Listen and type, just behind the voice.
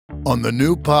On the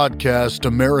new podcast,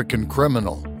 American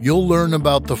Criminal, you'll learn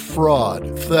about the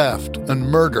fraud, theft, and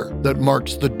murder that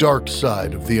marks the dark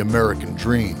side of the American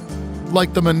dream.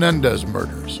 Like the Menendez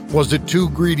murders, was it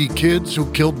two greedy kids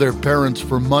who killed their parents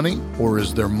for money, or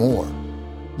is there more?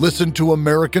 Listen to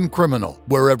American Criminal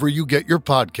wherever you get your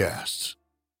podcasts.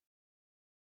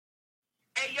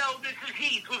 Hey, yo, this is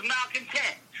Heath with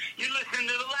Malcontent. You're listening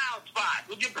to The Loud Spot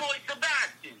with your boy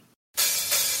Sebastian.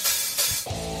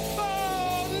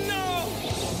 Oh, no!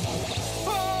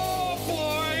 Oh,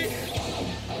 boy!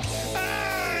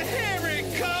 Ah, here it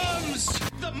comes!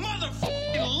 The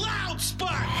motherfucking Loud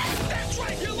Spot! That's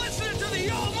right, you're listening to the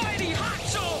almighty Hot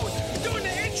Zone! Doing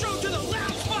the intro to the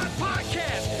Loud Spot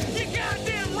podcast! You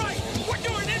goddamn right! We're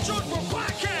doing intros for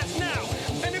podcasts now!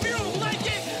 And if you don't like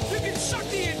it, you can suck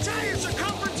the entire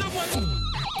circumference of my...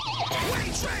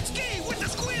 Wayne Tratsky with the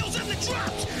squeals and the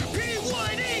drops!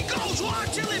 P1E goes on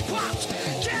till it pops!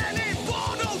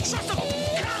 Cannonball, don't trust a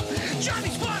cop! Johnny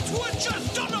Spotswood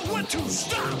just don't know when to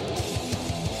stop!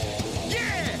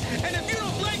 Yeah, and if you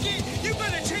don't like it, you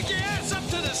better take your ass up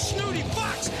to the Snooty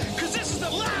Fox, cause this is the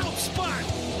Loud Spot!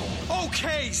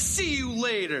 Okay, see you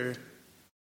later.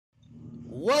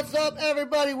 What's up,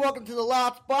 everybody? Welcome to the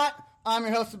Loud Spot. I'm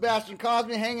your host, Sebastian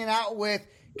Cosby, hanging out with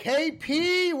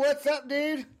KP. What's up,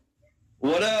 dude?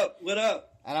 What up? What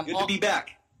up? And I'm Good to be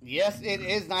back. Yes, it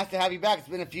is nice to have you back. It's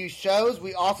been a few shows.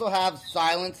 We also have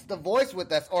Silence the Voice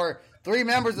with us, or three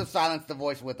members of Silence the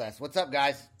Voice with us. What's up,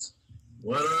 guys?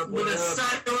 What up? With a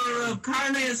cycle of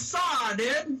carne asada,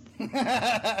 dude.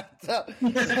 So,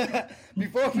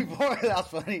 before that's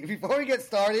funny. Before we get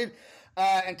started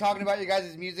and talking about your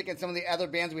guys' music and some of the other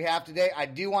bands we have today, I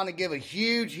do want to give a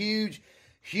huge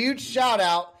shout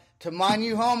out to my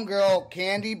new homegirl,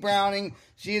 Candy Browning.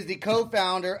 She is the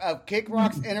co-founder of Kick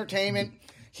Rocks Entertainment.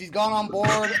 She's gone on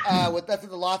board with us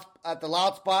at the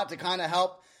Loud Spot to kind of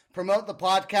help promote the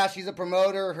podcast. She's a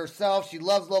promoter herself. She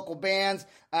loves local bands.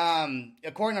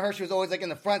 According to her, she was always like in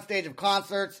the front stage of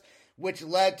concerts, which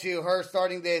led to her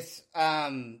starting this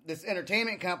this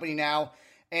entertainment company now.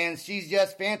 And she's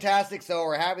just fantastic. So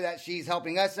we're happy that she's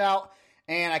helping us out.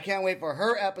 And I can't wait for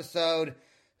her episode.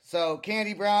 So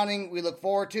Candy Browning, we look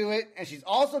forward to it. And she's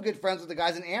also good friends with the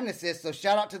guys in Amnesty. So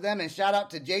shout out to them and shout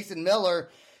out to Jason Miller,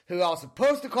 who I was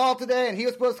supposed to call today. And he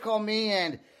was supposed to call me.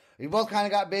 And we both kind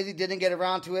of got busy, didn't get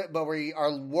around to it. But we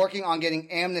are working on getting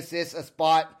Amnesty a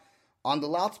spot on the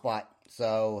Loud Spot.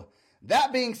 So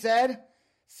that being said,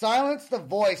 Silence the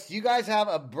Voice. You guys have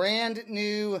a brand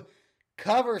new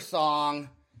cover song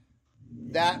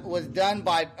that was done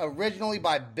originally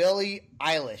by Billie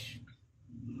Eilish.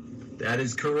 That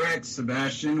is correct,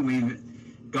 Sebastian. We've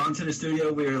gone to the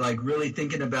studio. We were like really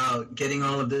thinking about getting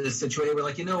all of this situated. We're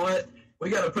like, you know what? We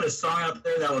got to put a song out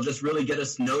there that will just really get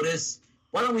us noticed.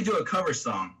 Why don't we do a cover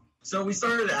song? So we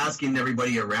started asking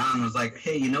everybody around and was like,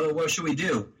 hey, you know what should we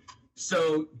do?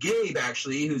 So Gabe,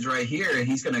 actually, who's right here,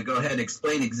 he's going to go ahead and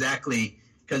explain exactly,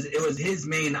 because it was his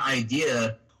main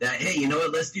idea that, hey, you know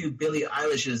what? Let's do Billie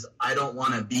Eilish's I Don't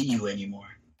Want to Be You Anymore.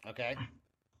 Okay.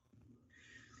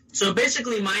 So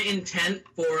basically my intent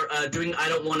for doing I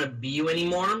Don't Want to Be You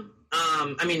Anymore,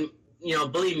 I mean, you know,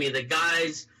 believe me, the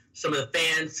guys, some of the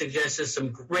fans suggested some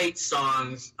great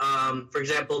songs. For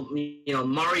example, you know,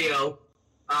 Mario,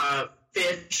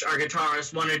 Fish, our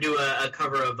guitarist, wanted to do a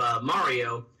cover of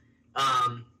Mario.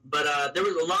 But there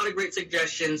was a lot of great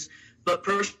suggestions. But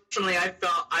personally, I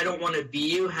felt I Don't Want to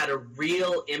Be You had a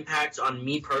real impact on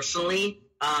me personally,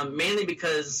 mainly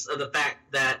because of the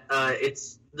fact that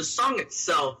it's the song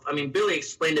itself. I mean, Billie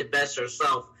explained it best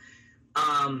herself.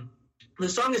 The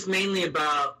song is mainly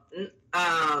about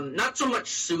not so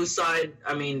much suicide.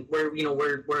 I mean,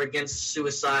 we're against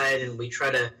suicide, and we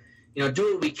try to, you know,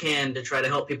 do what we can to try to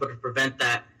help people to prevent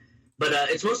that. But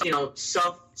it's mostly, you know,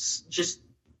 just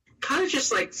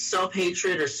like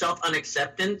self-hatred or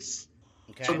self-unacceptance.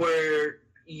 Okay. To where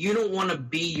you don't want to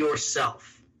be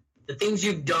yourself. The things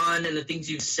you've done and the things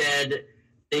you've said,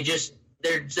 they're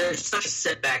such a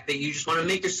setback that you just want to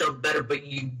make yourself better, but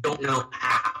you don't know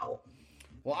how.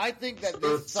 Well, I think that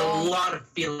It's a lot of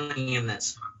feeling in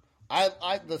this.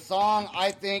 The song,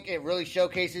 I think it really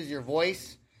showcases your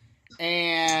voice,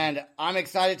 and I'm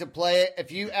excited to play it.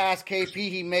 If you ask KP,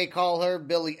 he may call her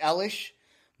Billie Eilish.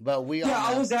 But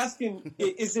I was asking,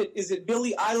 is it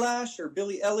Billie Eilish or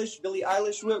Billie Eilish? Billie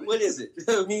Eilish? What is it?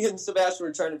 Me and Sebastian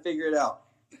were trying to figure it out.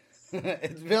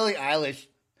 It's Billie Eilish.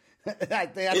 It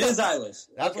is Eilish.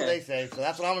 That's what they say, so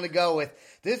that's what I'm going to go with.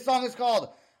 This song is called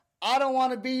I Don't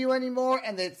Want to Be You Anymore,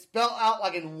 and it's spelled out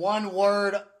like in one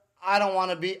word. I don't want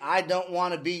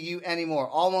to be you anymore.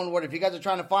 All one word. If you guys are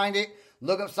trying to find it,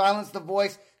 look up Silence the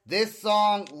Voice. This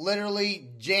song literally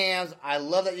jams. I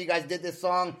love that you guys did this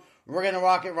song. We're going to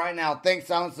rock it right now. Thanks,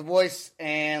 Silence the Voice,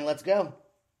 and let's go.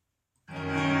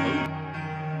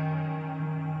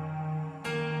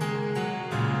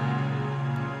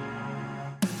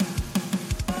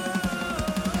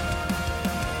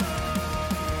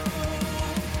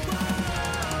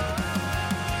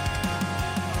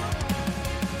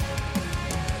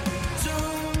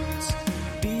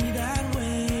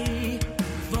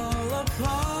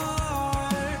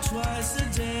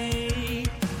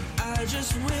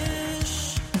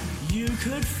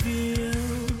 Could feel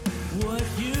what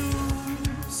you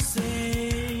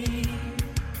say.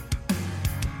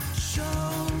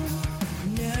 Show,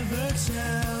 never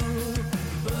tell,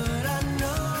 but I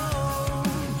know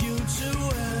you too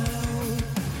well.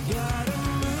 Gotta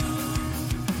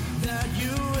move that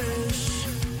you wish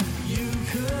you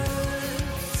could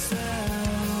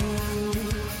sell.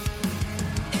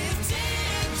 If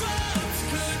teardrops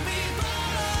could be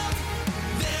bought,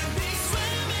 there'd be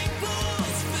swimming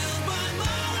pools filled by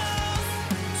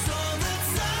so that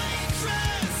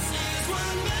citrus is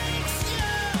what makes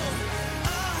you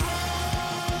a whore.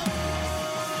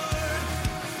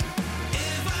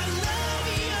 If I love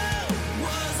you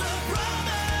was a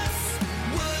promise,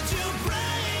 would you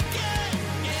break it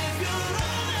if you're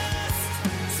honest?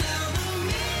 Tell the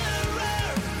mirror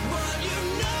what you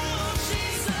know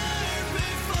she's heard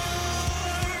before.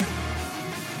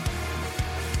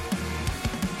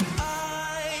 I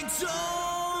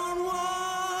don't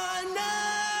wanna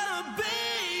be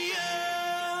you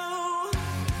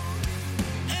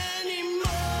anymore.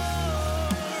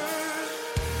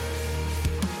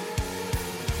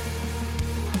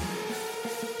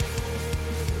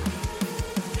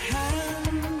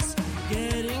 Hands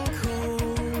getting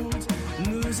cold,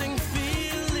 losing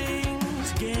feelings,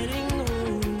 getting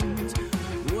old.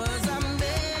 Was I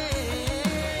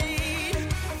made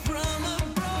from a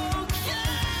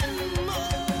broken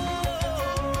mold?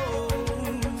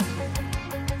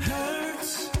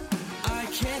 Hurts I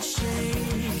can't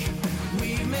shake. We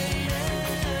made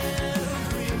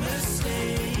every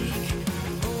mistake.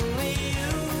 Only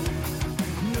you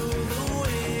know the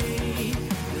way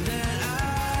that I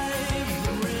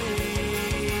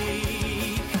break.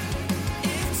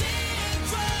 If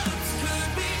teardrops could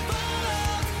be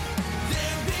bought,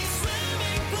 there'd be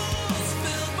swimming pools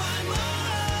filled by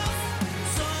moth.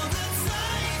 So that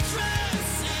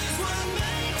citrus is what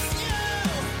makes you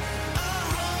a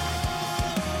whore.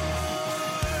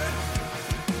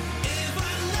 If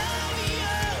I love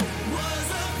you was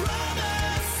a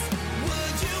promise,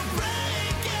 would you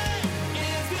break it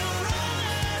if you're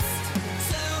honest?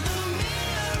 Tell the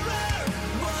mirror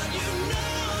what you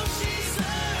know she's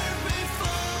heard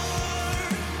before.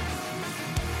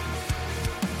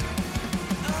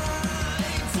 I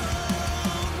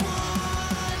don't wanna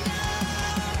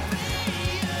be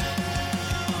you.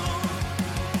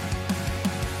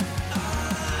 I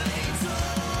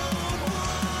don't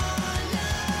wanna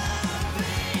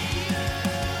be you.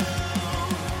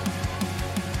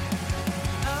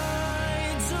 I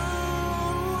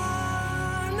don't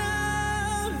wanna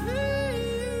be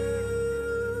you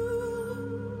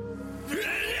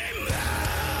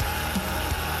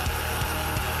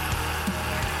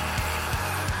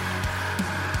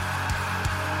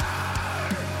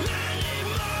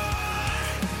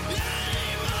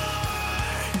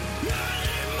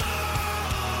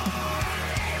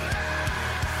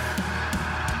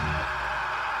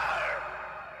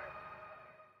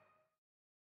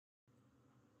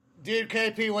Dude,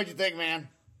 KP, what'd you think, man?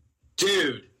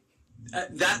 Dude,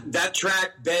 that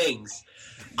track bangs.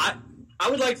 I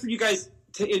would like for you guys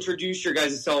to introduce your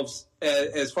guys' selves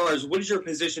as far as what is your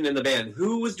position in the band?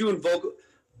 Who was doing vocal?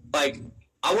 Like,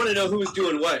 I want to know who was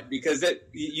doing what because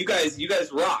you guys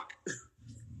rock.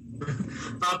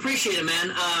 I appreciate it, man.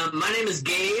 My name is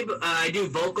Gabe. I do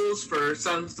vocals for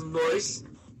Silence the Voice.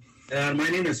 My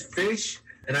name is Fish,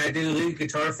 and I do lead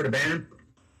guitar for the band.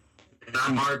 And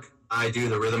I'm Mark. I do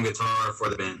the rhythm guitar for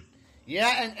the band.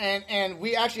 Yeah, and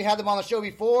we actually had them on the show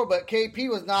before, but KP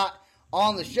was not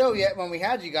on the show yet when we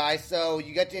had you guys, so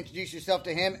you got to introduce yourself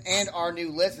to him and our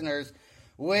new listeners,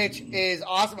 which is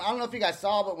awesome. I don't know if you guys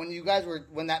saw, but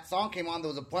when that song came on, there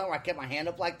was a point where I kept my hand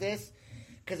up like this,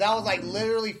 because I was like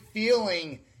literally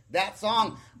feeling that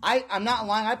song. I'm not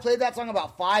lying, I played that song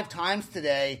about 5 times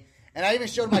today, and I even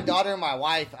showed my daughter and my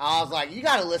wife. I was like, you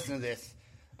got to listen to this.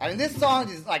 I mean, this song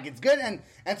is like, it's good, and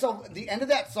so the end of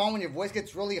that song, when your voice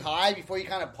gets really high before you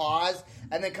kind of pause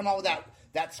and then come out with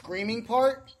that screaming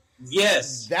part,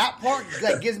 Yes. That part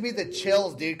that gives me the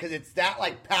chills, dude, because it's that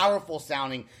like powerful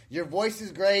sounding. Your voice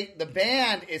is great. The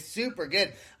band is super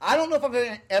good. I don't know if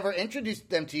I've ever introduced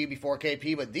them to you before,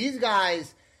 KP, but these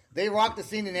guys, they rock the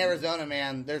scene in Arizona,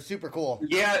 man. They're super cool.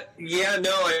 Yeah,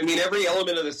 no, I mean, every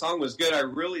element of the song was good. I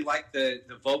really liked the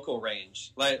vocal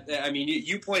range. Like, I mean,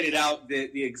 you pointed out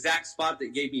the exact spot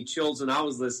that gave me chills when I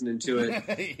was listening to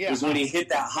it Yeah. was when he hit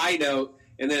that high note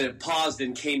and then it paused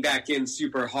and came back in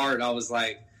super hard. I was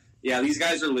like, yeah, these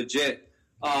guys are legit.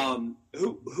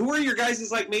 Who are your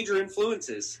guys' like major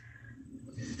influences?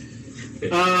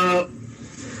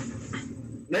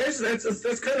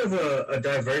 That's kind of a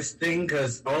diverse thing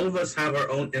because all of us have our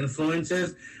own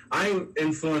influences. I'm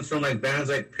influenced from like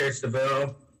bands like Pierce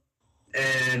DeVille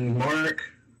and Mark.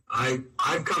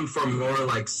 I've come from more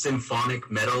like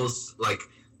symphonic metals, like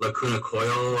Lacuna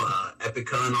Coil,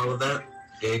 Epica, and all of that.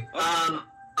 Okay.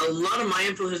 A lot of my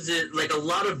influences, like a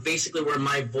lot of basically where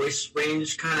my voice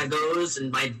range kind of goes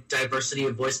and my diversity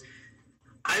of voice.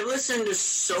 I listen to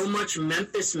so much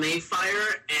Memphis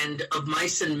Mayfire and Of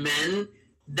Mice and Men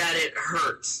that it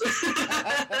hurts.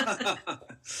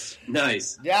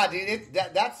 Nice. Yeah, dude,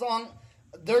 that song.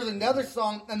 There's another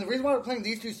song, and the reason why we're playing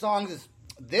these two songs is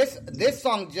this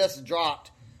song just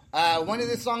dropped. When did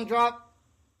this song drop?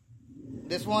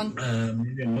 This one?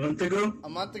 Maybe a month ago. A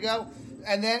month ago.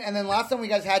 And then last time we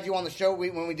guys had you on the show,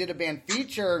 when we did a band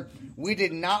feature, we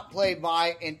did not play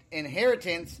by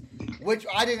Inheritance, which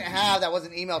I didn't have. That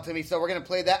wasn't emailed to me. So we're going to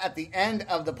play that at the end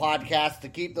of the podcast to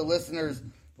keep the listeners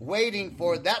waiting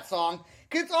for that song.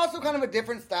 Because it's also kind of a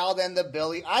different style than the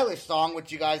Billie Eilish song,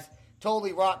 which you guys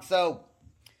totally rock. So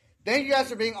thank you guys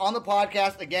for being on the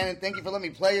podcast again, and thank you for letting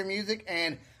me play your music.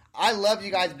 And I love you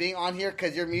guys being on here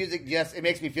because your music it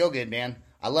makes me feel good, man.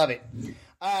 I love it.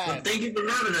 Thank you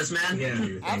for having us, man.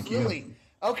 Yeah, Absolutely.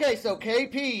 Okay, so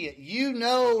KP, you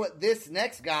know this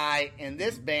next guy in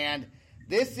this band.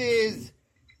 This is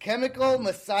Chemical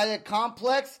Messiah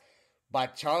Complex by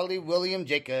Charlie William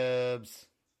Jacobs.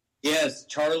 Yes,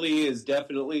 Charlie is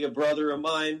definitely a brother of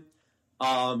mine.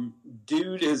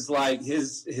 Dude is like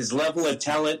his level of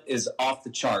talent is off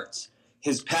the charts.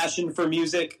 His passion for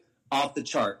music off the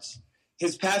charts.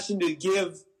 His passion to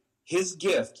give his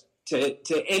gift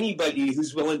to anybody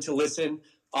who's willing to listen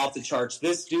off the charts.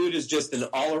 This dude is just an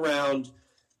all-around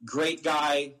great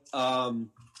guy,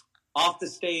 off the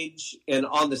stage and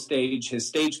on the stage. His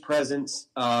stage presence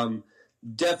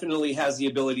definitely has the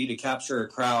ability to capture a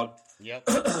crowd. Yep.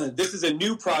 This is a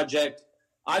new project.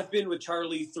 I've been with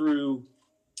Charlie through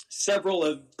several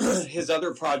of his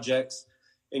other projects,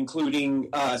 including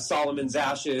Solomon's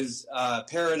Ashes,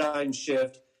 Paradigm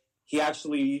Shift. He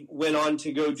actually went on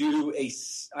to go do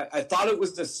I thought it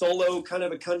was a solo kind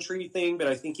of a country thing, but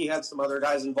I think he had some other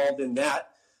guys involved in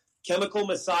that. Chemical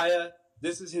Messiah,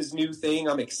 this is his new thing.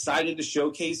 I'm excited to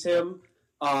showcase him.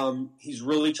 He's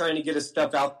really trying to get his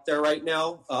stuff out there right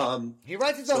now. He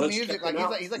writes his own music.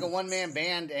 He's like a one-man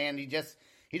band, and he doesn't.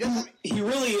 He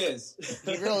really is.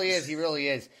 He really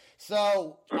is.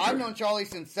 So I've known Charlie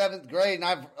since 7th grade,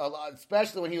 and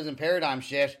especially when he was in Paradigm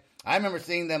Shift. I remember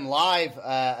seeing them live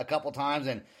a couple times,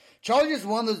 and Charlie's just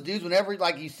one of those dudes. Whenever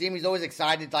you see him, he's always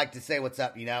excited to say what's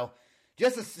up.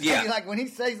 Like when he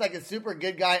says he's like a super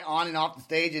good guy on and off the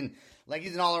stage, and like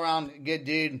he's an all around good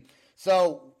dude.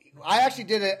 So I actually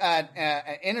did an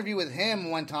interview with him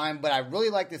one time, but I really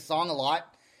like this song a lot,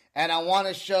 and I want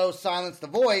to show Silence the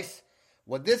Voice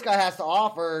what this guy has to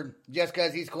offer, just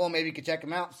because he's cool. Maybe you could check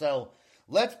him out. So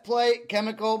let's play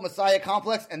Chemical Messiah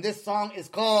Complex, and this song is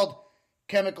called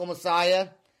Chemical Messiah.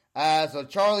 So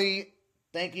Charlie,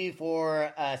 thank you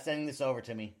for sending this over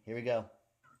to me. Here we go.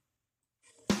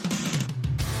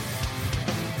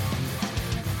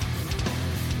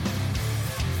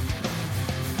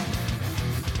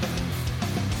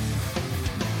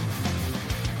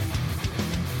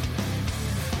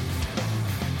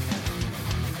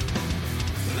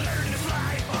 Learn to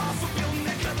fly off a building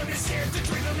that government said to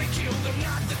dream them and kill them.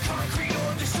 Not the concrete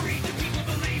or the street. The people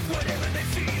believe whatever they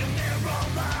feed them. They're all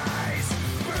lies.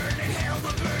 Burn in hell,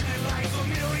 but burn in life. A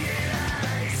million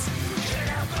eyes. Cut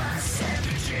out by sight.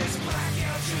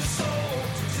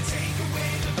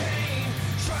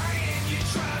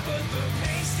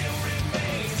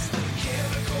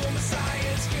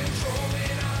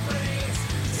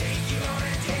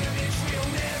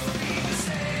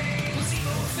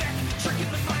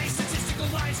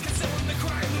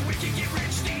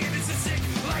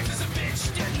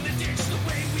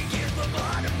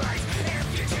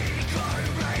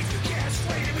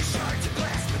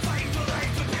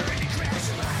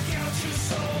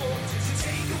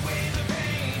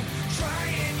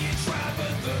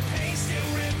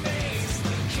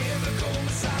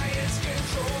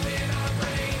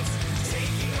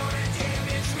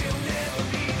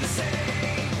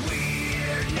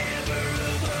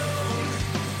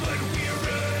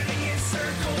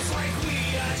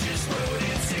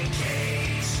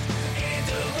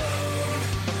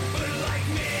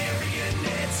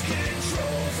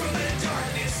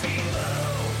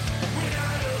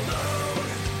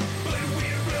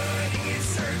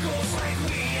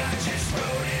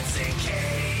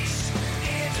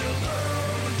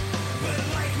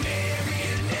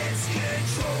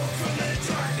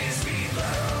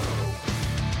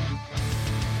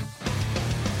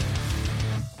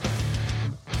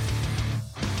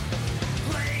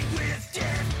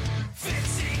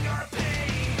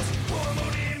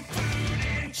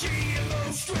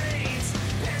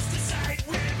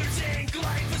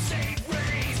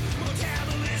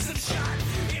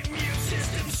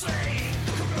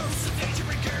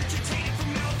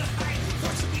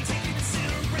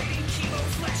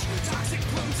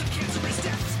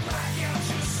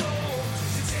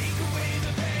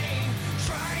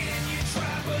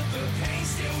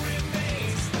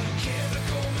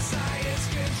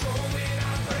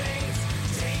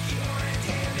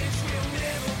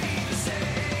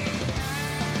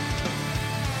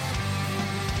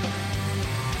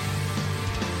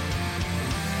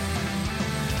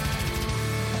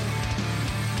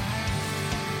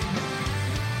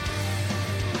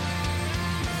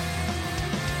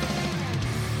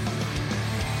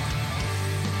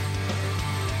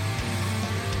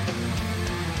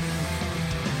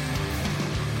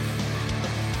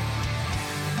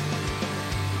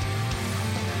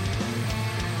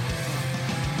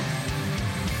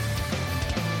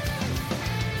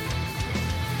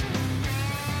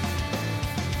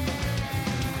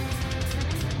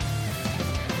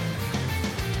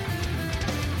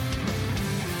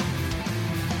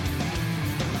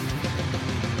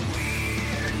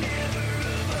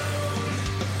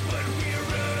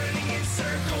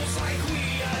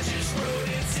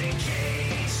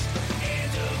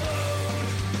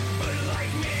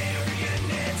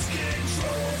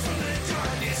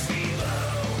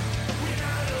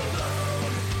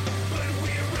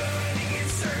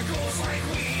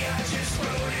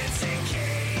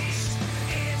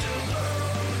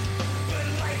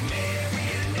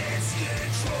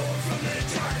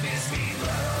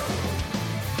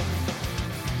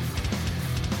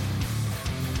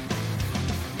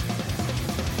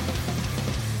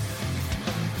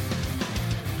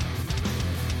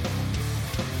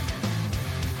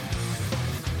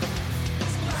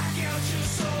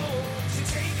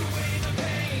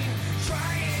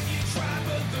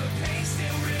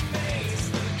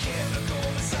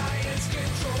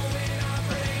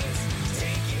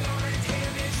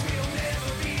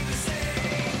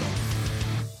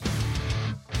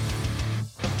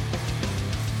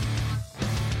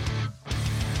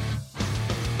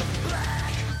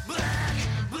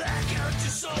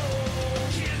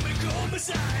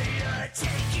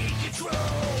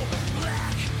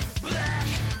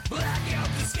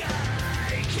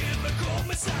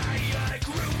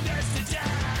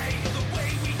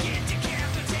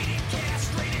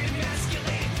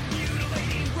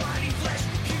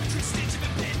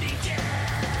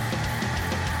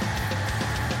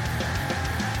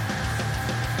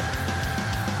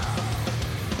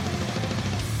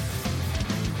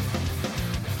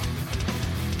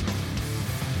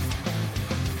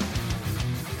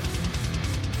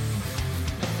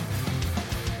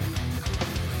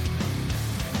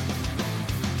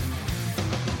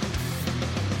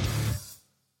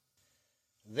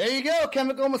 There you go,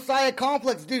 Chemical Messiah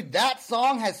Complex. Dude, that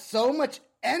song has so much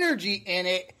energy in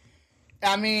it.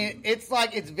 I mean, it's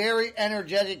like, it's very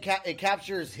energetic. It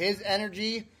captures his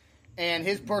energy and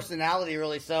his personality,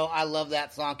 really. So I love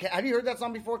that song. Have you heard that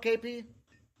song before, KP?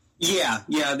 Yeah.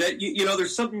 That you know,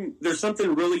 there's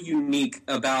something really unique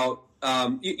about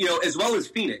you know, as well as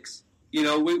Phoenix. You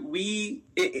know, we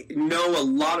know a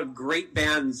lot of great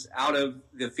bands out of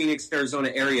the Phoenix,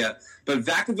 Arizona area, but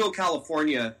Vacaville,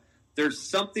 California, there's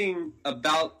something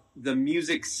about the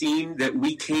music scene that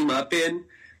we came up in,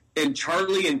 and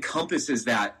Charlie encompasses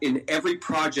that in every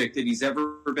project that he's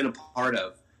ever been a part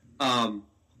of.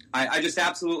 I just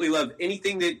absolutely love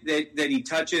anything that he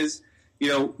touches. You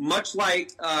know, much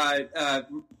like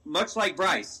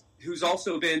Bryce, who's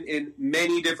also been in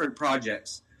many different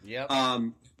projects. Yep.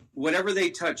 Whatever they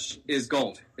touch is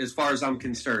gold, as far as I'm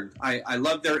concerned. I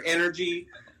love their energy.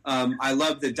 I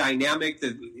love the dynamic.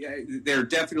 They're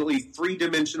definitely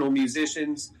three-dimensional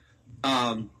musicians.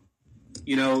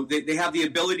 You know, they have the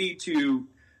ability to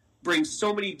bring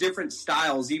so many different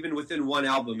styles, even within one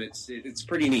album. It's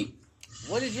pretty neat.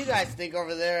 What did you guys think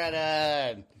over there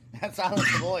at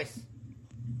Silence the Voice?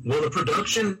 Well, the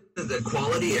production, the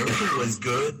quality, everything was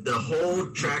good. The whole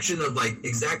traction of like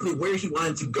exactly where he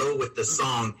wanted to go with the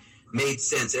song made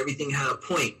sense. Everything had a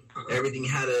point. Everything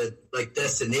had a like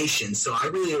destination. So I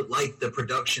really liked the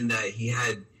production that he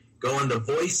had going. The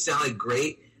voice sounded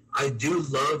great. I do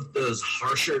love those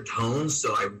harsher tones,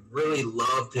 so I really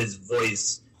loved his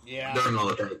voice during all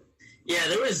of that. Yeah,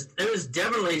 there was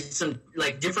definitely some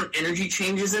like different energy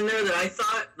changes in there that I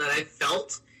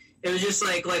felt. It was just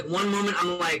like one moment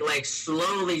I'm like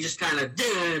slowly just kind of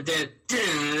dun, dun,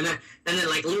 dun, and then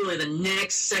like literally the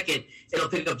next second it'll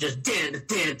pick up just dun, dun,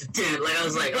 dun, dun. Like I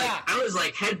was like I was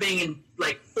like headbanging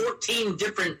like 14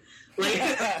 different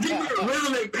different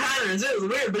rhythmic patterns. It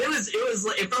was weird, but it was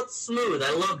like, it felt smooth.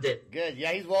 I loved it. Good.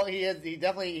 Yeah, he's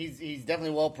definitely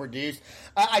well produced.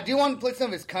 I do want to play some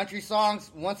of his country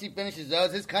songs once he finishes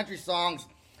those. His country songs,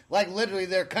 like literally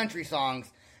they're country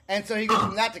songs. And so he goes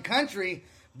from that to country,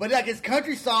 but like his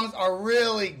country songs are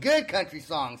really good country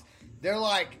songs. They're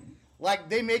like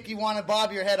they make you want to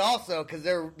bob your head also because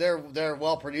they're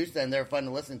well produced and they're fun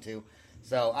to listen to.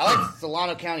 So I like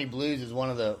Solano County Blues is one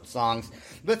of the songs.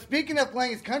 But speaking of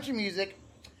playing his country music,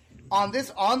 on this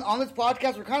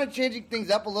podcast, we're kind of changing things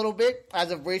up a little bit.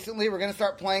 As of recently, we're going to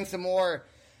start playing some more,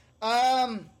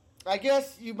 I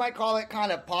guess you might call it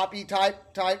kind of poppy type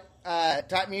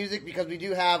music because we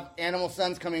do have Animal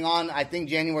Sons coming on, I think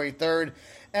January 3rd,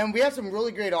 and we have some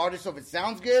really great artists. So if it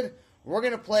sounds good, we're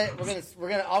going to play it. We're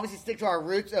going to obviously stick to our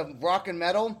roots of rock and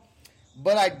metal.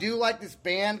 But I do like this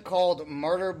band called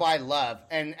Murder by Love,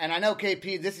 and I know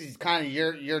KP, this is kind of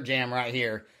your jam right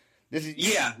here. This is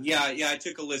yeah. I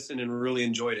took a listen and really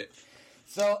enjoyed it.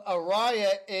 So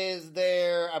Araya is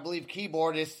their, I believe,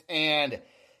 keyboardist, and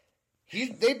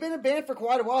they've been a band for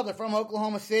quite a while. They're from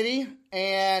Oklahoma City,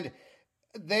 and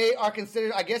they are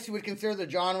considered, I guess you would consider the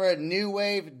genre new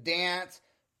wave, dance,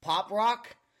 pop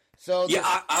rock. So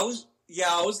I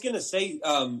was gonna say.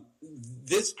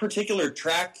 This particular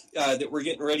track that we're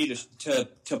getting ready to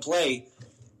play,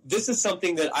 this is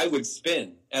something that I would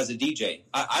spin as a DJ.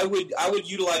 I would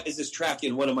utilize this track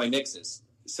in one of my mixes.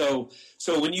 So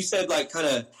when you said like kind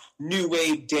of new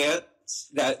wave dance,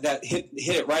 that hit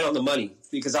it right on the money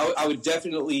because I would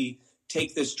definitely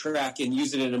take this track and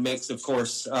use it in a mix. Of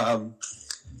course, I'm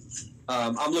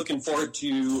looking forward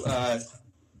to.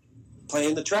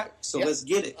 Playing the track, so let's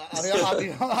get it.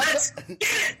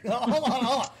 Hold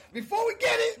on. Before we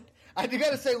get it, I do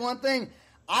got to say one thing.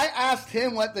 I asked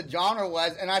him what the genre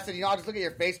was, and I said, I'll just look at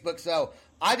your Facebook. So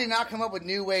I did not come up with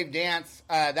new wave dance.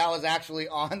 That was actually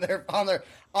on their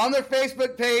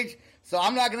Facebook page. So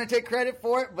I'm not going to take credit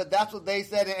for it, but that's what they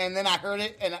said. And then I heard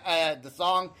it and the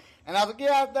song, and I was like,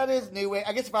 yeah, that is new wave.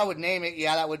 I guess if I would name it,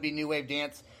 that would be new wave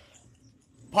dance,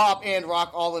 pop and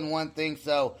rock all in one thing.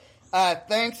 So.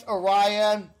 Thanks,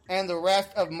 Araya and the rest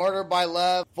of Murder by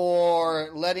Love for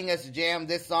letting us jam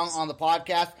this song on the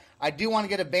podcast. I do want to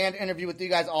get a band interview with you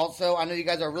guys also. I know you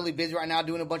guys are really busy right now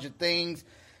doing a bunch of things,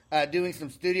 doing some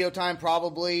studio time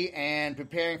probably, and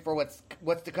preparing for what's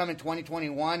to come in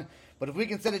 2021. But if we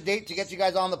can set a date to get you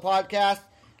guys on the podcast,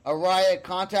 Araya,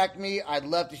 contact me. I'd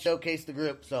love to showcase the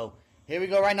group. So here we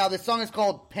go right now. This song is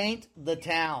called Paint the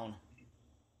Town.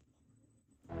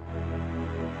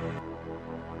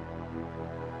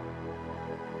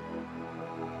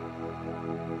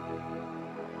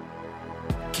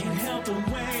 Can't help the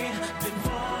way been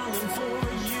falling for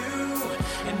you.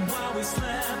 And while we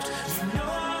slept, you know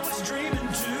I was dreaming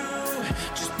too.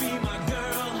 Just be my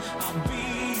girl, I'll be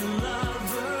your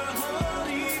lover. Hold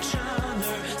each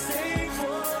other, stay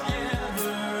forever.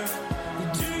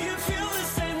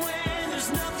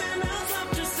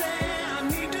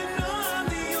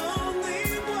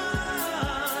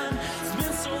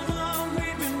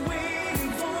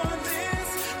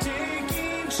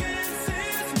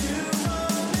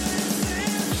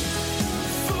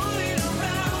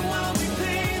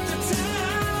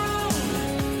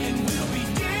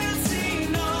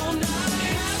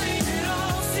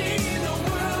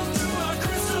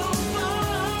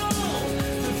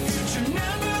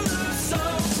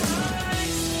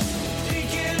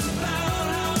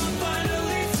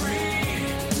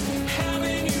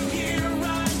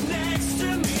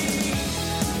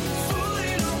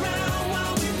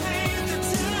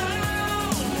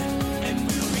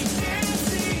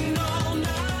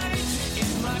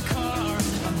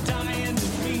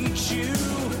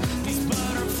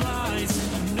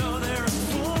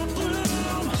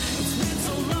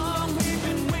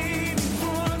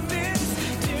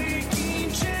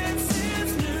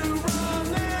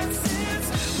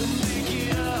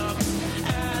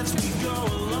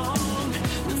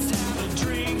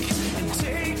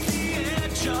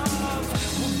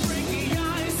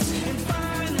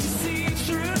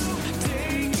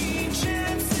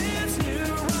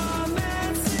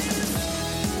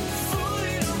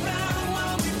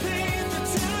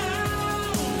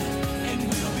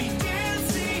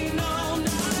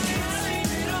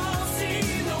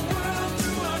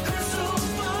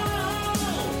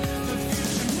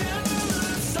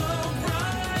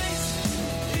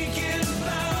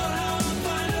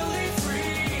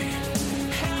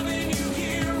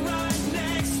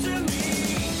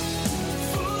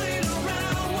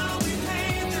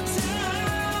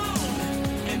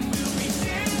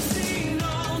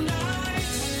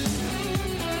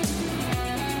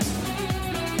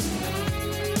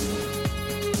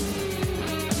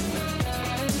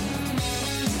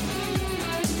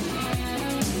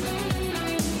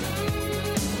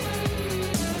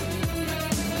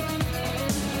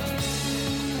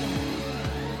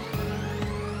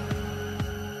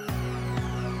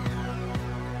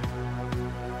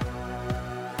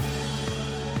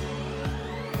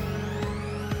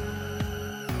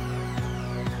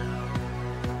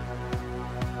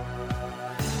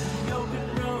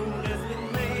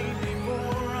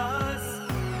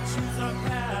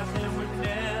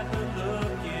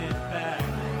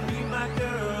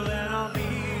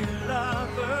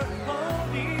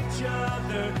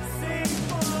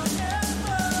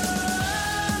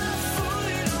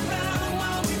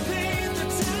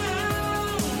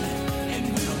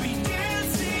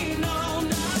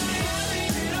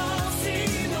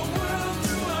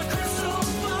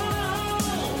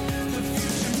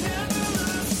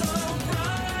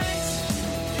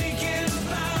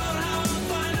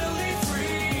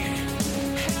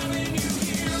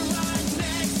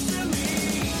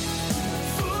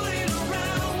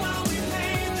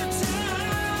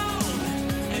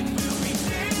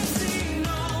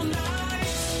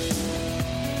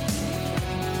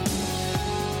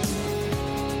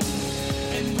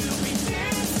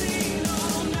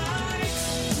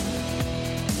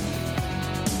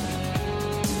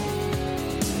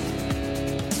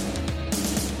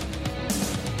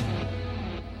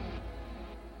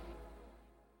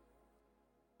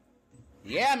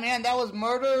 Yeah, man, that was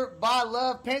Murder by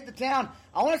Love, Paint the Town.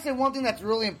 I want to say one thing that's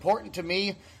really important to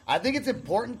me. I think it's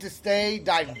important to stay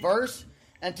diverse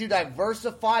and to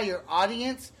diversify your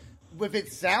audience. If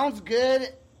it sounds good,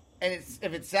 if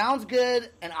it sounds good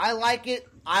and I like it,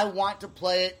 I want to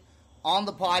play it on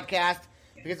the podcast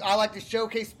because I like to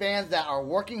showcase bands that are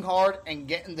working hard and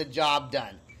getting the job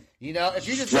done. You know, if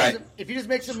you just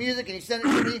make some music and you send it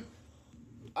to me,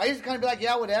 I used to kind of be like,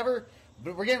 yeah, whatever.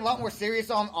 But we're getting a lot more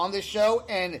serious on this show,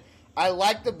 and I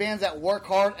like the bands that work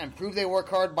hard and prove they work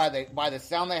hard by the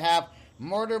sound they have.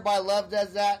 Murder by Love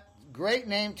does that. Great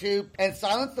name, too. And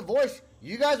Silence the Voice.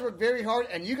 You guys work very hard,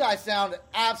 and you guys sound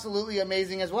absolutely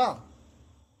amazing as well.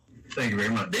 Thank you very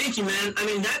much. Thank you, man. I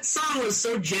mean, that song was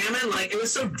so jamming, like, it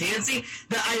was so dancey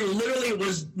that I literally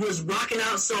was rocking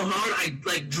out so hard, I,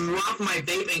 like, dropped my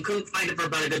vape and couldn't find it for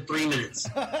about a good 3 minutes.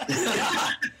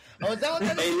 Oh, is that what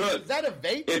that is? Hey, look. Is that a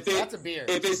vape? That's a beer.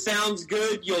 If it sounds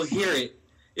good, you'll hear it.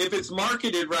 If it's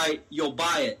marketed right, you'll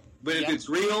buy it. But if it's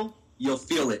real, you'll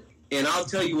feel it. And I'll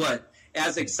tell you what,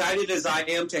 as excited as I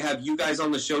am to have you guys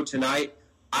on the show tonight,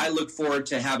 I look forward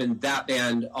to having that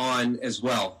band on as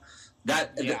well.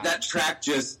 That track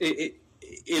just,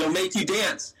 it'll make you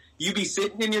dance. You be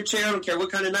sitting in your chair, I don't care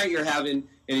what kind of night you're having,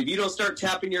 and if you don't start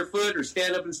tapping your foot or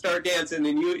stand up and start dancing,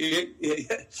 then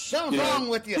something's wrong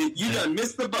with you. You done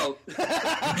missed the boat.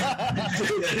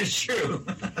 That is true.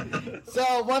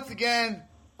 So once again,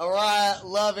 Araya,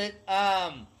 love it.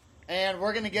 And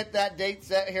we're gonna get that date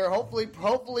set here. Hopefully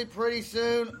pretty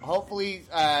soon. Hopefully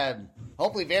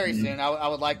very soon. I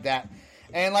would like that.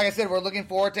 And like I said, we're looking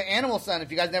forward to Animal Sun.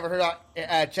 If you guys never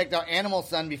checked out Animal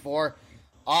Sun before,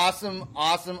 awesome.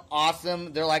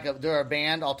 They're a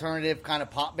band, alternative kind of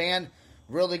pop band.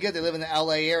 Really good. They live in the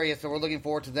LA area, so we're looking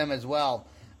forward to them as well.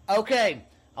 Okay,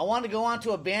 I want to go on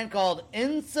to a band called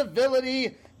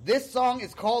Incivility. This song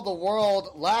is called The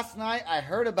World. Last night I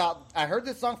heard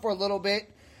this song for a little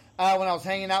bit when I was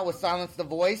hanging out with Silence the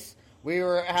Voice. We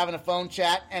were having a phone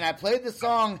chat, and I played the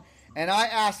song, and I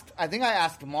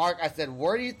asked Mark, I said,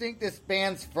 where do you think this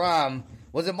band's from?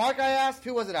 Was it Mark I asked?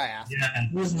 Who was it I asked? Yeah,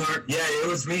 it was Mark. Yeah, it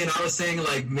was me, and I was saying,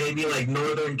 like, maybe, like,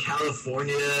 Northern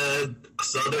California,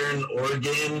 Southern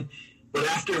Oregon. But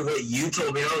after what you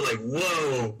told me, I was like,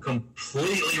 whoa,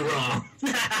 completely wrong.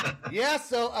 Yeah,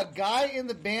 so a guy in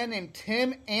the band named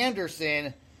Tim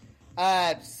Anderson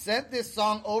sent this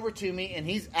song over to me, and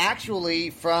he's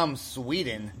actually from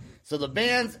Sweden. So the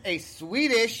band's a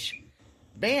Swedish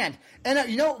band.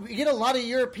 And, you know, we get a lot of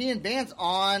European bands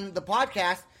on the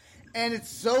podcast, and it's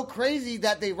so crazy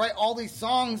that they write all these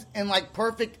songs in, like,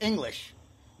 perfect English,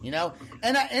 you know?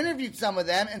 And I interviewed some of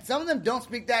them, and some of them don't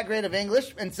speak that great of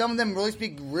English, and some of them really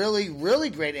speak really, really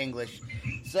great English.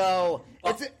 So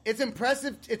it's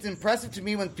impressive. It's impressive to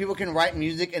me when people can write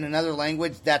music in another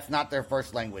language that's not their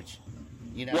first language,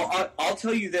 you know? Well, I'll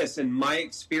tell you this, in my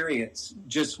experience,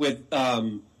 just with,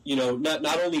 you know,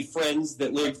 not only friends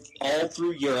that live all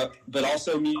through Europe, but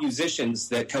also musicians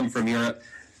that come from Europe,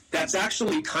 that's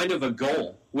actually kind of a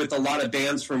goal with a lot of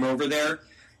bands from over there,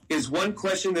 is one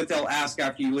question that they'll ask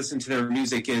after you listen to their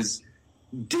music is,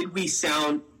 did we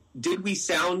sound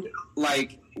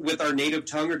like with our native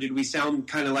tongue, or did we sound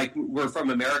kind of like we're from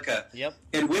America? Yep.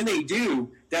 And when they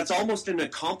do, that's almost an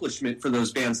accomplishment for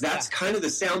those bands. That's kind of the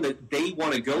sound that they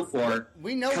want to go for.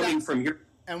 We know coming that, from Europe.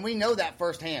 and we know that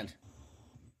firsthand.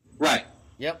 Right.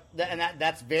 Yep,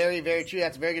 that's very, very true.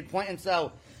 That's a very good point. And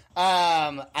so,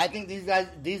 I think these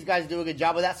guys do a good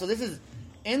job of that. So this is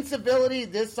Incivility.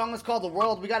 This song is called The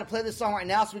World. We got to play this song right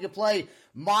now so we can play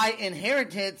My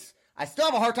Inheritance. I still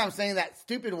have a hard time saying that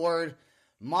stupid word,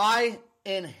 My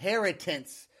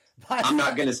Inheritance. I'm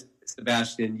not going to,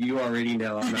 Sebastian. You already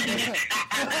know I'm not going to.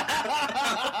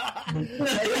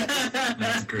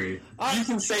 That's great. You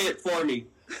can say it for me.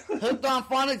 Hooked on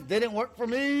Phonics didn't work for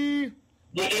me.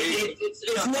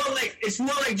 It's more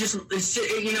like just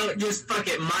you know, just fuck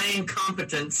it. My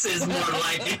incompetence is more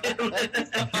like it.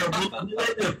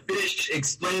 Let the fish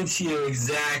explain to you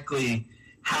exactly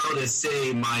how to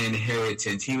say my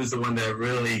inheritance. He was the one that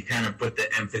really kind of put the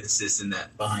emphasis in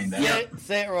that behind that. Yeah,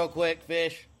 say it real quick,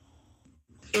 Fish.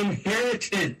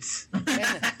 Inheritance.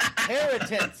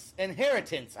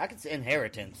 Inheritance. I could say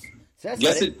inheritance.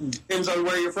 Yes, it depends on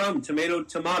where you're from. Tomato,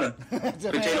 potato.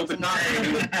 Potato, potato.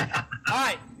 All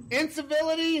right.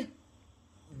 Incivility,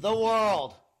 The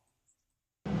World.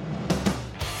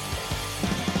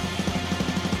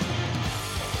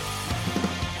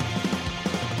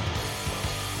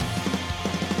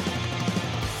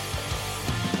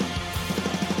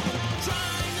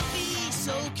 Trying to be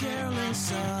so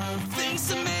careless of things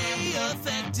that may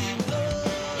affect you.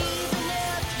 Even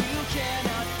if you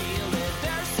cannot feel it,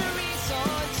 there's a reason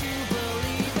to believe.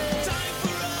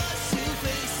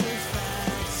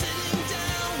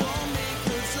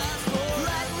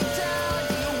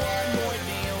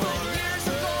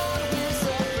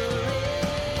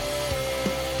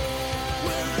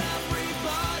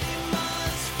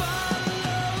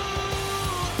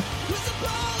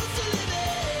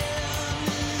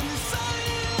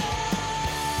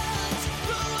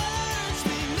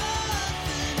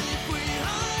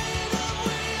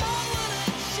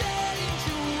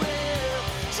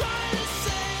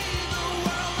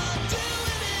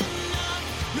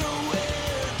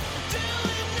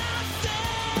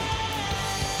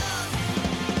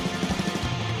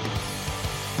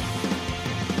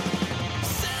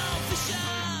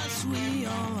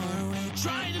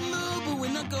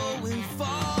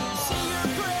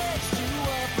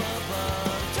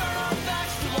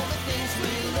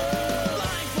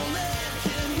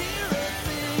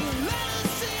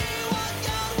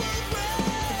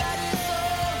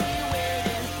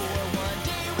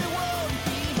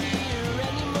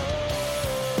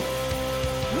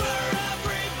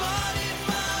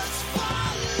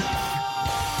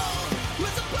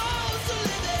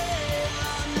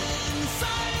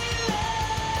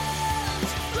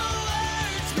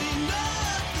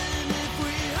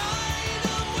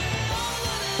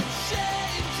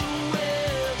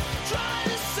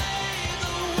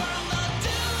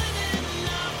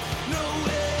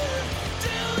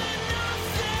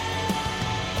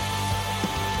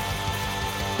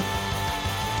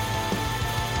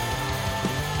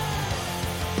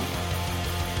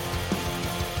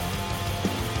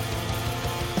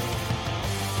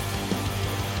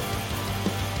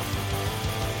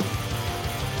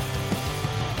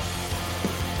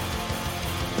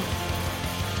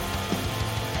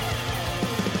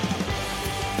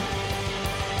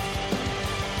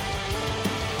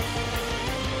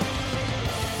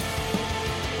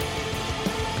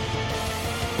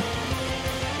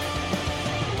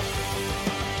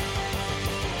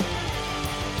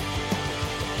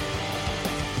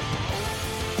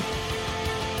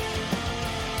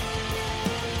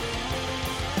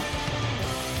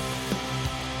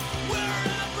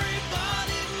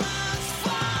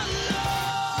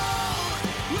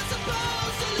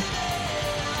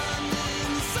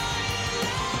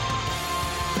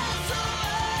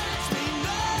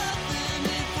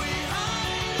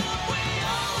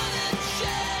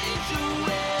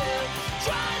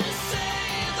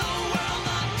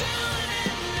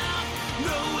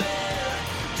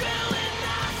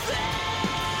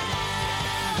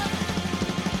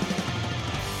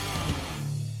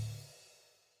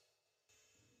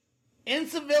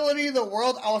 incivility of the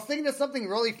world. I was thinking of something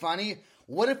really funny.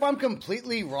 What if I'm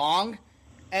completely wrong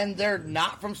and they're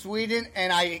not from Sweden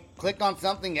and I clicked on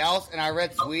something else and I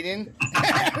read Sweden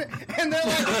and they're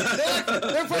from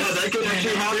that could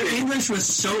actually happen. Their English was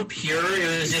so pure.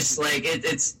 It was just like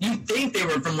it's. You think they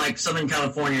were from like Southern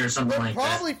California or something they're like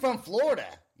probably from Florida,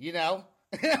 you know,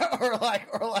 or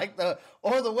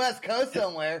the West Coast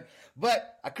somewhere.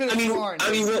 But I could have sworn.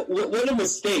 What a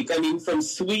mistake! I mean, from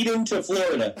Sweden to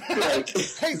Florida. Like,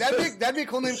 hey, that'd be a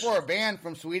cool name for a band,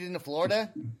 from Sweden to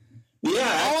Florida. Yeah,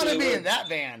 I want to be absolutely. in that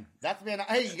band. That's band.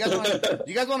 Hey, you guys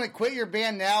want to quit your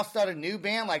band now? Start a new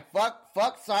band? Like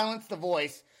fuck, Silence the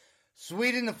Voice.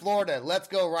 Sweden to Florida. Let's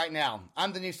go right now.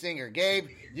 I'm the new singer, Gabe.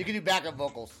 You can do backup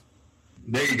vocals.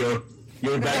 There you go.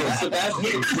 You're back on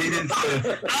Sebastian. Sweden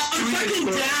to I'm fucking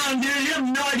down, dude. You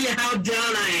have no idea how down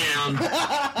I am.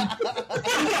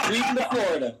 Sweden to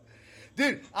Florida.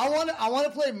 Dude, I want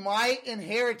to play My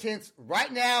Inheritance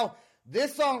right now.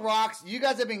 This song rocks. You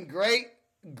guys have been great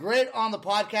on the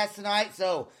podcast tonight.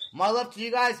 So my love to you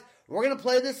guys. We're going to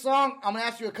play this song. I'm going to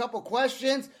ask you a couple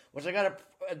questions, which I got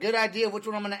a good idea of which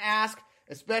one I'm going to ask,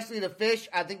 especially the fish.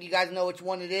 I think you guys know which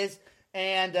one it is.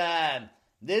 And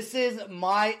this is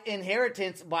My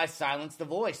Inheritance by Silence the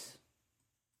Voice.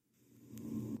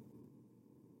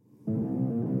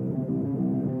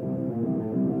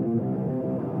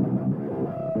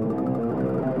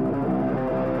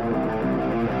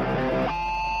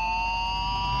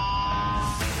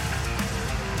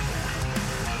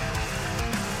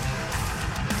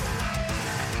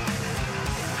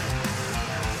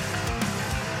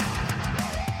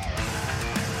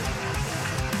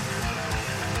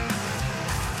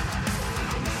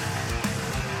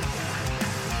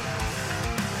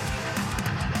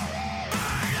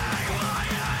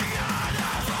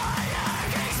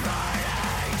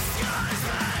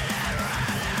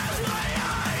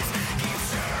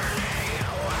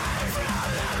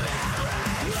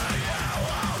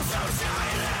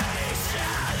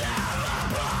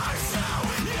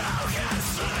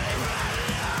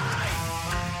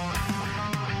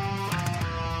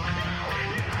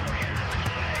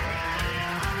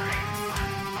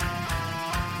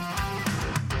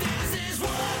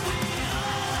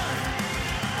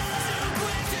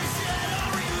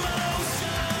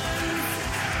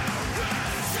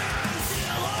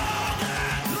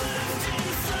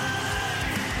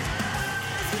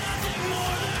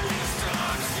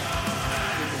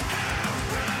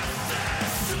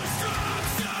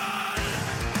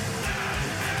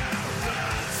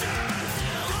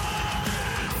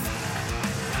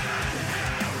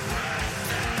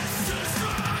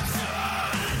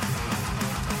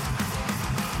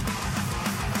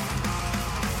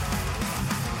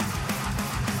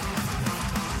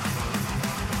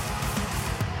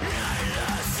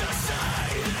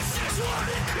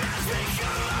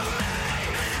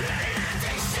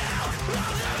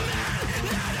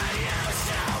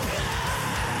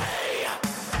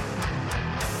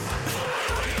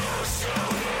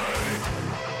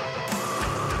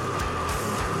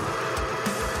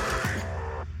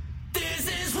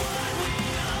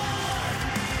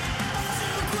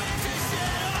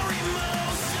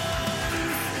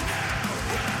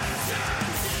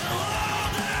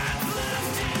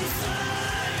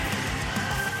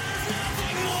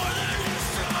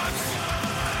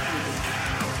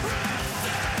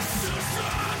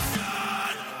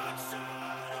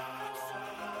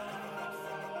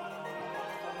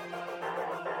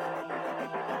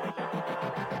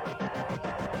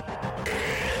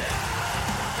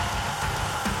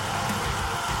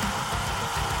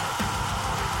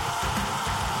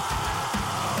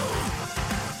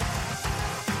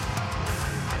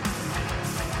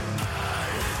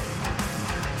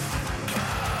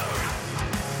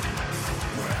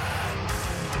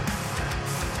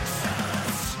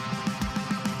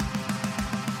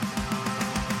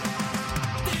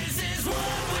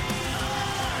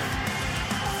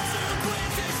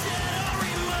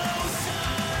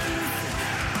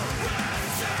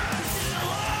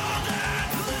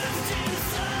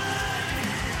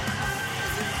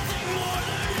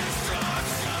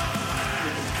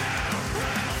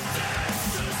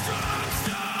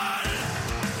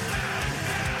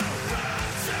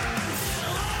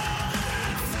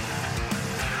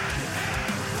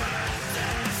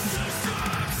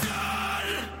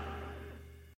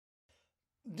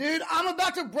 Dude, I'm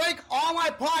about to break all my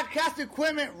podcast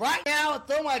equipment right now and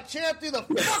throw my chair through the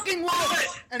fucking wall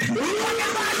and fucking my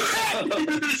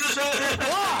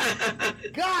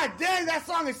shit. God dang, that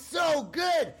song is so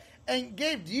good. And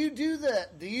Gabe, do you do the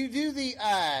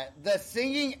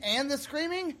singing and the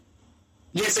screaming?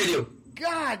 Yes, I do.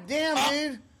 God damn,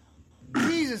 dude.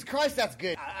 Jesus Christ, that's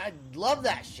good. I love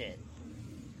that shit.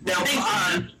 Now,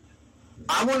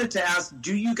 I wanted to ask,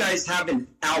 do you guys have an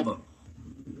album?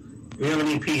 We have an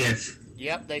EP, yes.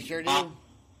 Yep, they sure do.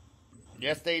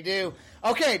 Yes, they do.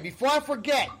 Okay, before I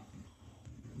forget,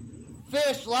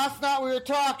 Fish, last night we were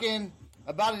talking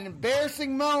about an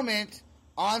embarrassing moment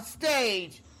on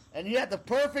stage, and you had the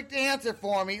perfect answer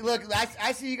for me. Look,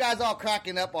 I see you guys all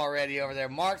cracking up already over there.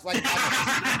 Mark's like...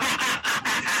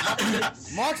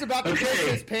 Mark's about to piss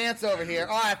his pants over here.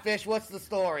 All right, Fish, what's the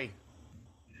story?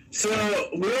 So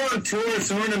we're on tour,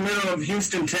 so we're in the middle of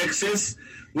Houston, Texas.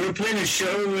 We were playing a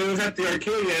show. We was at the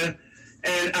Arcadia,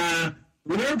 and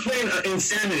we were playing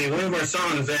Insanity, one of our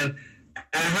songs, and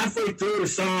halfway through the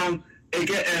song,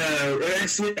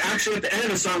 actually at the end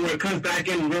of the song where it comes back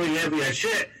in really heavy as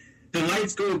shit, the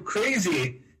lights go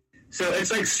crazy. So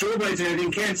it's like strobe lights and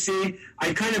everything. You can't see.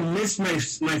 I kind of missed my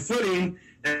footing,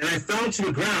 and I fell to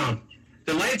the ground.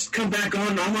 The lights come back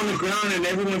on. I'm on the ground, and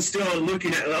everyone's still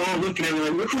looking at me. Like,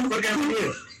 what the fuck happened to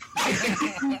you?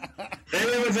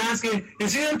 Everyone's asking,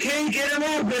 is he okay? Get him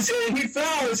up. He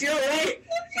fell. Is he all right?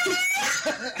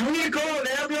 Do we need to call an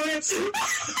ambulance? Did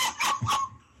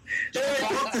you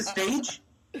fall off the stage?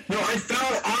 No, I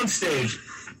fell on stage.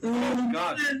 Oh,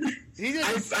 God.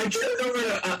 I tripped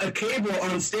over a cable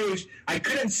on stage. I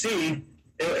couldn't see.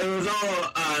 It was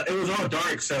all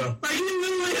dark, so. Like, you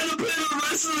literally had to play the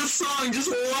rest of the song just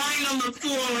lying on the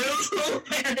floor. It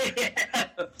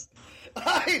was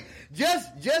hilarious.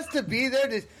 Just to be there,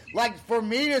 like, for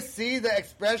me to see the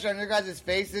expression on your guys'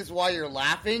 faces while you're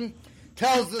laughing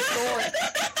tells the story.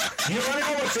 You want to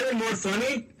know what's even more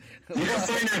funny? You can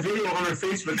find that video on our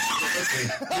Facebook.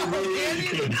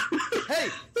 Hey,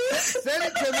 send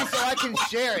it to me so I can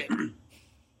share it.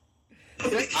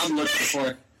 I'm looking for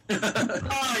it.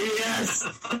 Oh, yes.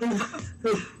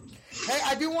 Hey,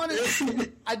 I do want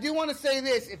to say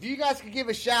this. If you guys could give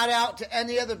a shout out to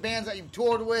any other bands that you've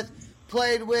toured with,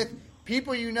 played with,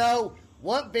 people you know,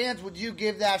 what bands would you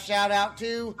give that shout out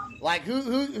to? Like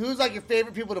who's like your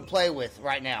favorite people to play with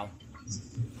right now?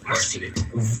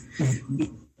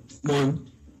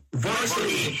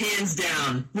 Varsity, hands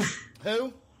down.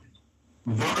 Who?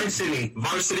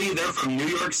 Varsity, they're from New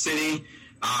York City.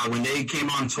 When they came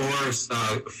on tours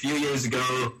a few years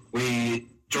ago, we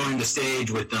joined the stage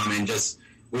with them, and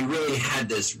we really had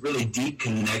this really deep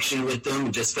connection with them.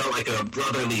 It just felt like a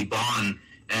brotherly bond,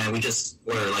 and we just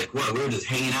were like, what? We were just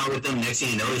hanging out with them. Next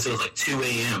thing you notice, it was like 2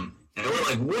 a.m. And we're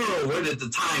like, whoa, where did the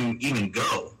time even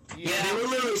go? Yeah, they were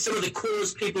literally some of the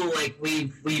coolest people like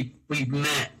we've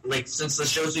met. Like since the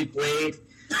shows we played,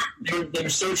 they were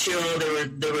so chill.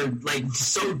 They were like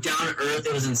so down to earth.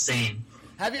 It was insane.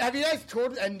 Have you guys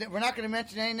toured? And we're not going to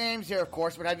mention any names here, of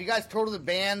course. But have you guys toured with the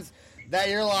bands that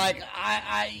you're like,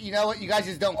 you know what? You guys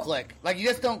just don't click. Like you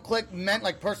just don't click.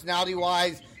 Like personality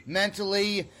wise,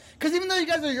 mentally. Because even though you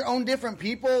guys are your own different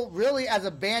people, really as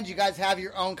a band, you guys have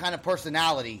your own kind of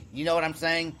personality. You know what I'm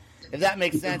saying? If that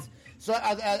makes sense. So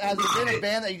has there been a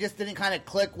band that you just didn't kind of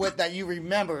click with that you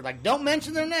remember? Like, don't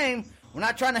mention their name. We're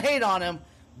not trying to hate on them,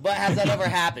 but has that ever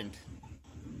happened?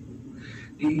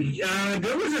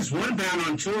 There was this one band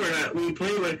on tour that we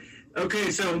played with. Okay,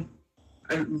 so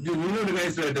do you know the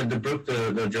guys that broke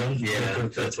the Jones? Yeah,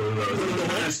 that's what it was.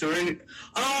 That story?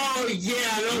 Oh yeah,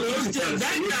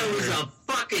 that guy was a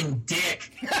fucking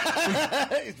dick.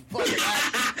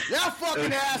 That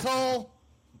fucking asshole.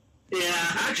 Yeah,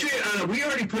 actually, we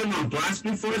already put him on blast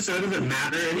before, so it doesn't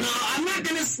matter. No, I'm not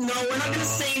gonna. No, we're not gonna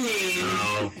say names.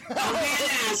 No. Don't be an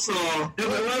asshole. No, but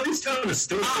well, at least tell him a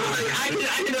story. I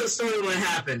can know the story of what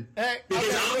happened. Because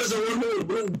I was the one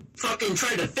who fucking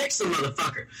tried to fix the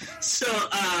motherfucker. So,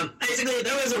 basically,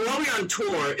 there was while we were on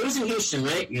tour, it was in Houston,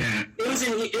 right? Yeah.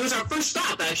 It was our first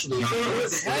stop, actually.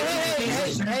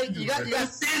 Hey, you got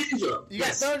San Angelo. You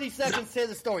got 30 seconds to say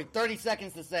the story. 30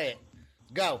 seconds to say it.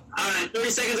 Go. Alright, 30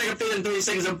 seconds I can fit in 30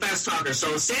 seconds. I'm a fast talker.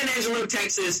 So San Angelo,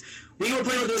 Texas, we were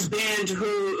playing with this band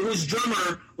whose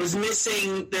drummer was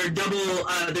missing their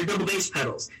double bass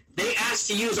pedals. They asked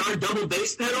to use our double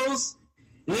bass pedals.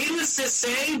 Needless to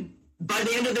say, by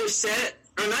the end of their set,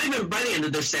 or not even by the end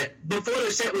of their set, before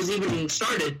their set was even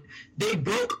started, they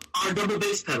broke our double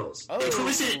bass pedals. They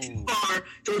twisted it too far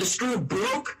to where the screw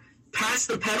broke past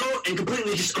the pedal and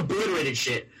completely just obliterated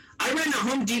shit. I ran to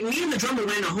Home Depot. Me and the drummer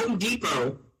ran to Home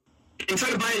Depot and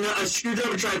tried to buy a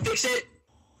screwdriver to try to fix it.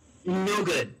 No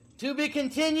good. To be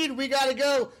continued. We gotta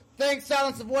go. Thanks,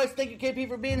 Silence the Voice. Thank you, KP,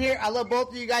 for being here. I love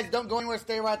both of you guys. Don't go anywhere.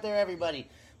 Stay right there, everybody.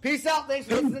 Peace out. Thanks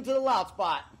for listening to The Loud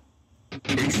Spot.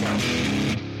 Peace out.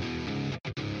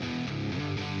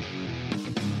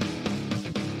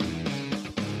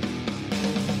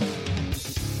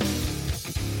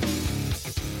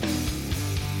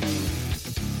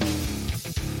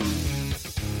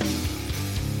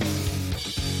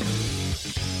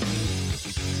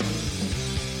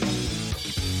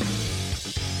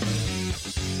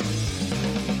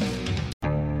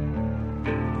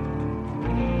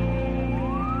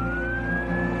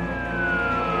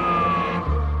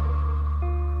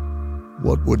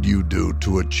 What would you do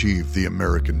to achieve the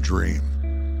American dream?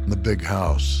 The big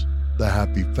house, the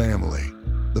happy family,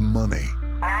 the money.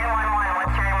 911,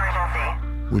 what's your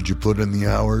emergency? Would you put in the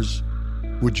hours?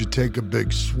 Would you take a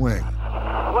big swing?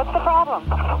 What's the problem?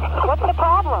 What's the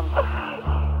problem?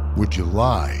 Would you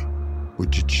lie?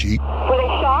 Would you cheat? Would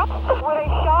I shop? Would I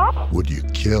shop? Would you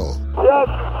kill? Yes.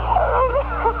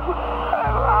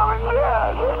 My mom is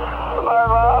dead. My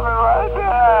mom is right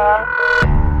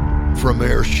there. From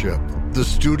Airship, the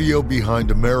studio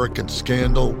behind American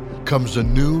Scandal, comes a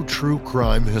new true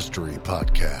crime history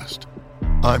podcast.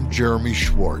 I'm Jeremy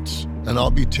Schwartz, and I'll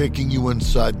be taking you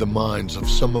inside the minds of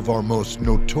some of our most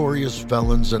notorious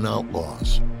felons and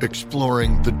outlaws,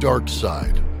 exploring the dark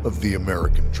side of the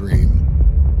American dream.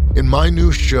 In my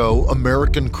new show,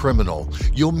 American Criminal,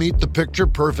 you'll meet the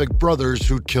picture-perfect brothers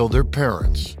who'd kill their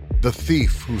parents, the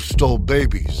thief who stole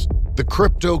babies, the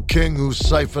crypto king who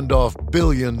siphoned off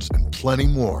billions, and plenty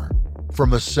more.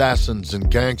 From assassins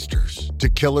and gangsters to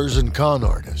killers and con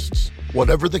artists.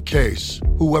 Whatever the case,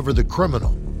 whoever the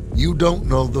criminal, you don't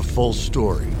know the full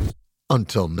story.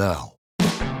 Until now.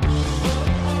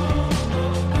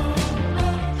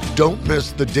 Don't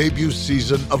miss the debut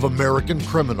season of American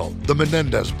Criminal, The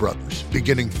Menendez Brothers,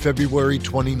 beginning February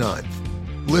 29th.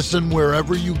 Listen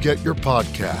wherever you get your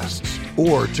podcasts,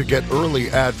 or to get early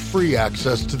ad-free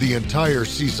access to the entire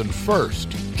season first,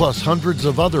 plus hundreds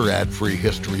of other ad-free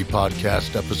history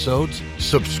podcast episodes,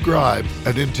 subscribe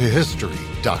at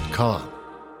IntoHistory.com.